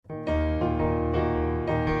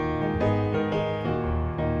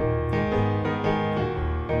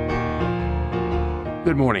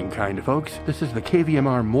Good morning, kind folks. This is the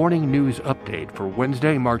KVMR Morning News Update for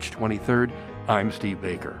Wednesday, March 23rd. I'm Steve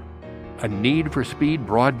Baker. A need for speed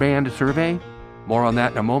broadband survey? More on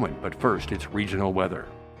that in a moment, but first, it's regional weather.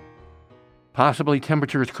 Possibly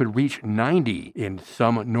temperatures could reach 90 in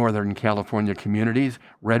some Northern California communities.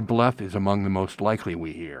 Red Bluff is among the most likely,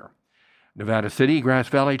 we hear. Nevada City, Grass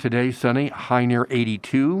Valley today sunny, high near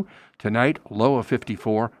 82. Tonight, low of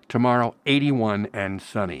 54. Tomorrow, 81 and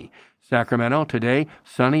sunny. Sacramento today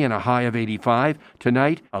sunny and a high of 85.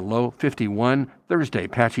 Tonight, a low 51. Thursday,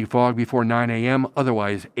 patchy fog before 9 a.m.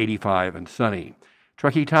 Otherwise, 85 and sunny.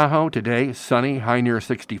 Truckee Tahoe today sunny, high near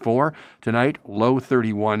 64. Tonight, low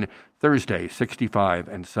 31. Thursday, 65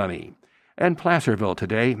 and sunny. And Placerville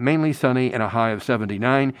today, mainly sunny and a high of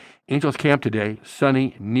 79. Angels Camp today,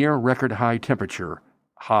 sunny, near record high temperature,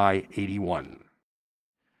 high 81.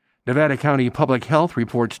 Nevada County Public Health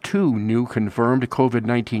reports 2 new confirmed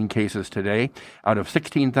COVID-19 cases today. Out of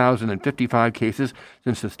 16,055 cases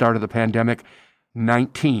since the start of the pandemic,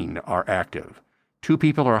 19 are active. 2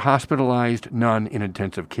 people are hospitalized, none in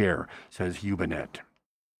intensive care, says Ubinet.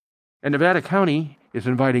 And Nevada County is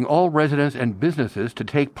inviting all residents and businesses to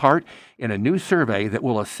take part in a new survey that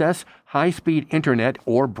will assess high-speed internet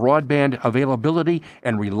or broadband availability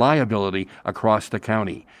and reliability across the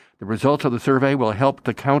county. The results of the survey will help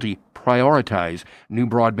the county prioritize new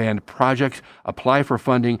broadband projects, apply for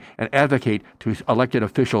funding, and advocate to elected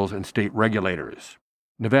officials and state regulators.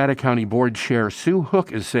 Nevada County Board Chair Sue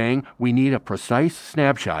Hook is saying we need a precise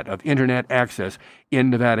snapshot of internet access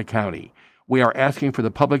in Nevada County. We are asking for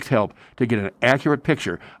the public's help to get an accurate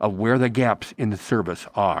picture of where the gaps in the service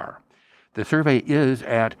are. The survey is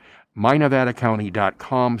at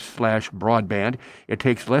mynevadacounty.com/broadband. It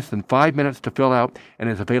takes less than 5 minutes to fill out and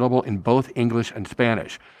is available in both English and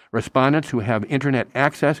Spanish. Respondents who have internet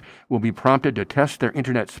access will be prompted to test their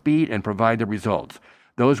internet speed and provide the results.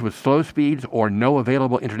 Those with slow speeds or no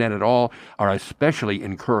available internet at all are especially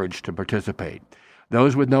encouraged to participate.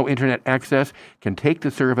 Those with no internet access can take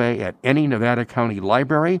the survey at any Nevada County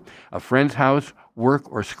library, a friend's house, work,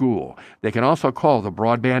 or school. They can also call the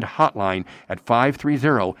broadband hotline at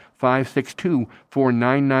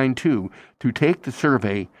 530-562-4992 to take the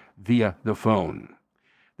survey via the phone.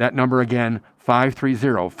 That number again,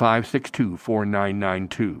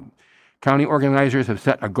 530-562-4992. County organizers have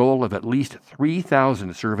set a goal of at least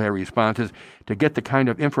 3,000 survey responses to get the kind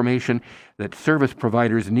of information that service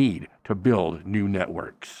providers need to build new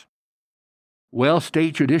networks. Well,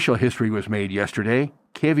 state judicial history was made yesterday.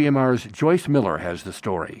 KVMR's Joyce Miller has the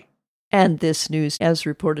story. And this news, as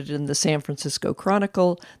reported in the San Francisco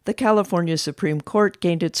Chronicle, the California Supreme Court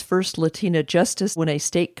gained its first Latina justice when a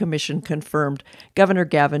state commission confirmed Governor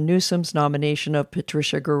Gavin Newsom's nomination of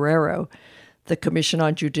Patricia Guerrero. The Commission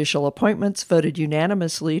on Judicial Appointments voted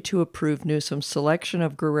unanimously to approve Newsom's selection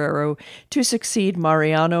of Guerrero to succeed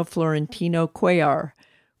Mariano Florentino Cuellar.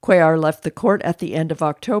 Cuellar left the court at the end of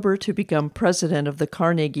October to become president of the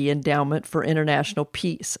Carnegie Endowment for International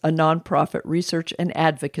Peace, a nonprofit research and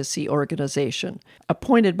advocacy organization.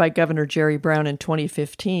 Appointed by Governor Jerry Brown in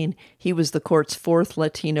 2015, he was the court's 4th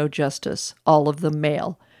Latino justice, all of them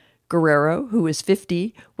male. Guerrero, who is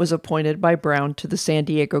 50, was appointed by Brown to the San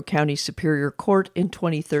Diego County Superior Court in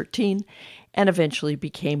 2013 and eventually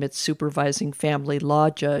became its supervising family law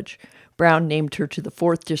judge. Brown named her to the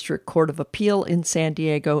 4th District Court of Appeal in San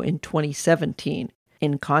Diego in 2017.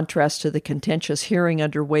 In contrast to the contentious hearing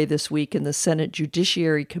underway this week in the Senate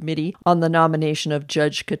Judiciary Committee on the nomination of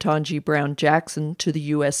Judge Ketanji Brown Jackson to the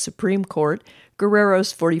U.S. Supreme Court,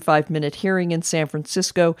 Guerrero's 45-minute hearing in San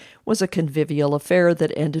Francisco was a convivial affair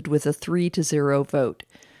that ended with a 3-0 vote.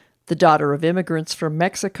 The daughter of immigrants from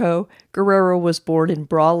Mexico, Guerrero was born in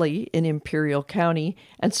Brawley in Imperial County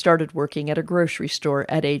and started working at a grocery store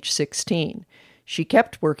at age 16. She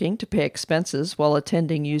kept working to pay expenses while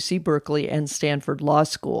attending UC Berkeley and Stanford Law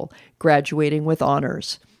School, graduating with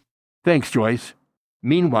honors. Thanks, Joyce.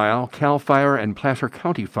 Meanwhile, CAL FIRE and Placer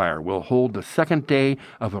County Fire will hold the second day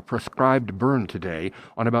of a prescribed burn today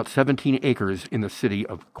on about 17 acres in the city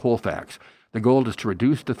of Colfax. The goal is to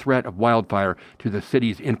reduce the threat of wildfire to the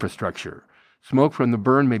city's infrastructure. Smoke from the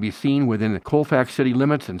burn may be seen within the Colfax city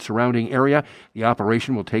limits and surrounding area. The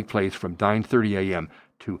operation will take place from 9:30 a.m.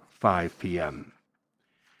 to 5 p.m.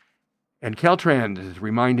 And Caltrans is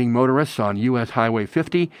reminding motorists on U.S. Highway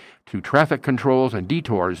 50 to traffic controls and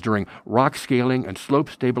detours during rock scaling and slope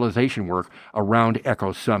stabilization work around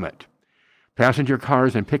Echo Summit. Passenger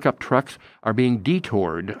cars and pickup trucks are being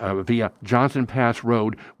detoured via Johnson Pass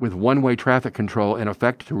Road with one-way traffic control in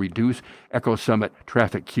effect to reduce Echo Summit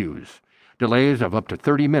traffic queues. Delays of up to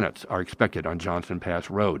 30 minutes are expected on Johnson Pass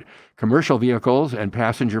Road. Commercial vehicles and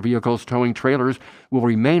passenger vehicles towing trailers will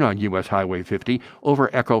remain on U.S. Highway 50 over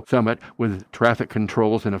Echo Summit with traffic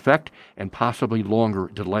controls in effect and possibly longer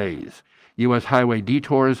delays. U.S. highway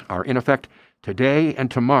detours are in effect today and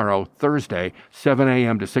tomorrow, Thursday, 7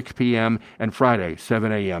 a.m. to 6 p.m., and Friday,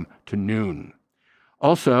 7 a.m. to noon.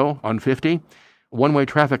 Also, on 50, one-way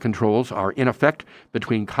traffic controls are in effect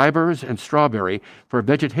between Kybers and Strawberry for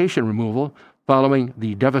vegetation removal following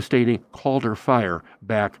the devastating Calder fire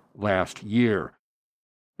back last year.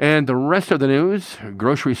 And the rest of the news,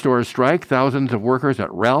 grocery stores strike. Thousands of workers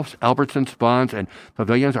at Ralph's, Albertsons, Vons, and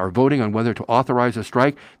Pavilions are voting on whether to authorize a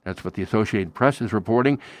strike. That's what the Associated Press is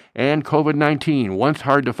reporting. And COVID-19, once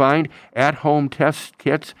hard to find, at-home test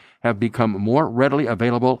kits have become more readily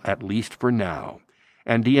available, at least for now.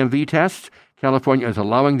 And DMV tests, California is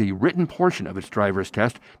allowing the written portion of its driver's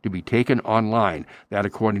test to be taken online. That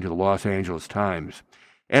according to the Los Angeles Times.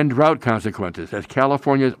 And drought consequences. As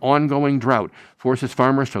California's ongoing drought forces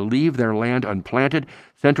farmers to leave their land unplanted,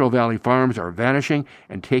 Central Valley farms are vanishing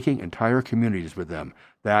and taking entire communities with them.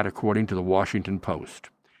 That according to the Washington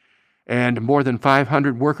Post. And more than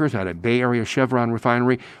 500 workers at a Bay Area Chevron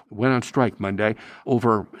refinery went on strike Monday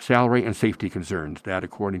over salary and safety concerns. That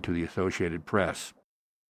according to the Associated Press.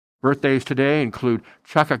 Birthdays today include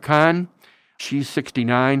Chaka Khan. She's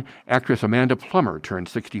 69. Actress Amanda Plummer turned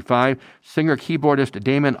 65. Singer-keyboardist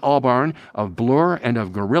Damon Albarn of Blur and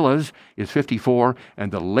of Gorillaz is 54.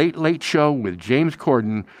 And The Late Late Show with James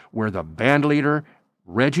Corden, where the bandleader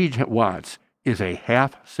Reggie Watts is a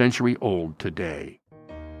half-century old today.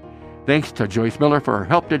 Thanks to Joyce Miller for her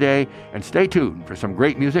help today, and stay tuned for some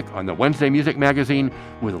great music on the Wednesday Music Magazine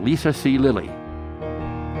with Lisa C. Lilly.